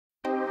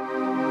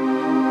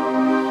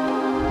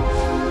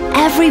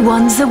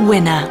Everyone's a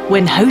winner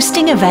when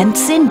hosting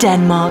events in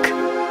Denmark.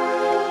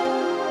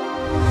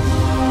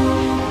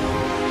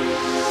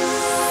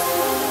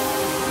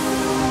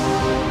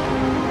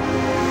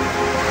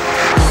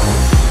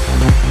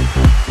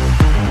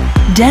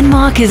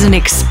 Denmark is an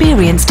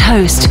experienced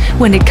host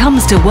when it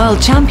comes to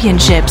World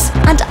Championships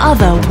and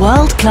other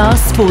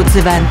world-class sports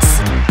events.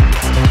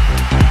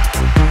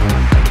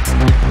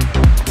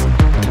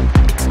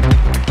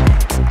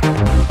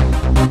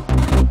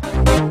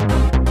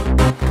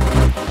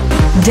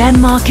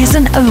 Denmark is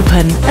an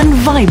open and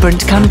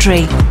vibrant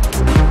country.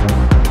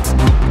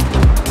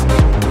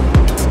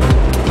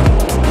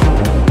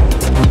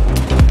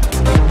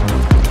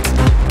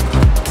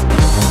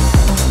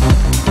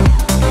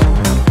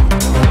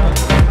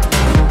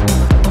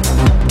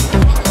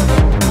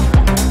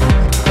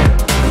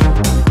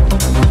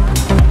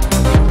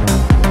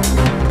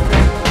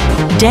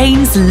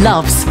 Danes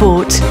love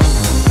sport.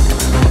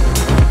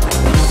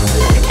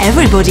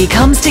 Everybody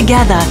comes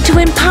together to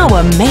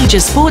empower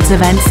major sports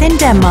events in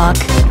Denmark.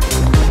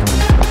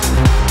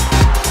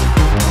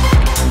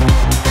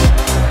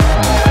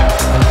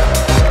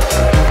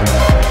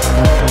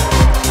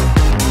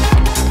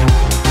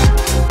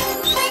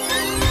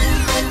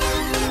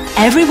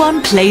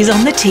 Everyone plays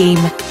on the team.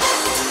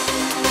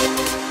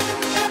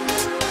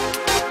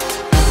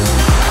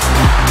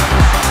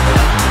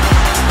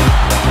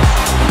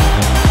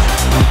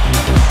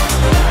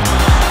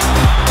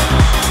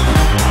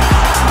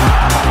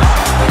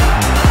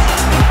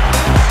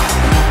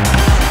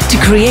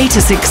 To create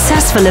a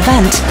successful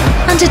event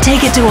and to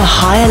take it to a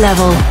higher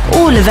level,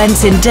 all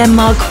events in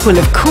Denmark will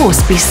of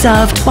course be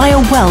served by a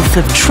wealth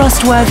of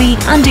trustworthy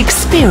and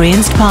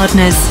experienced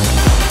partners.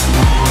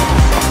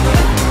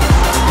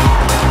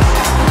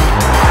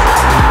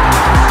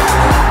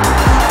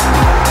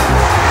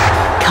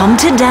 Come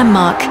to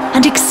Denmark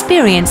and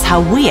experience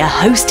how we are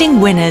hosting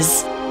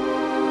winners.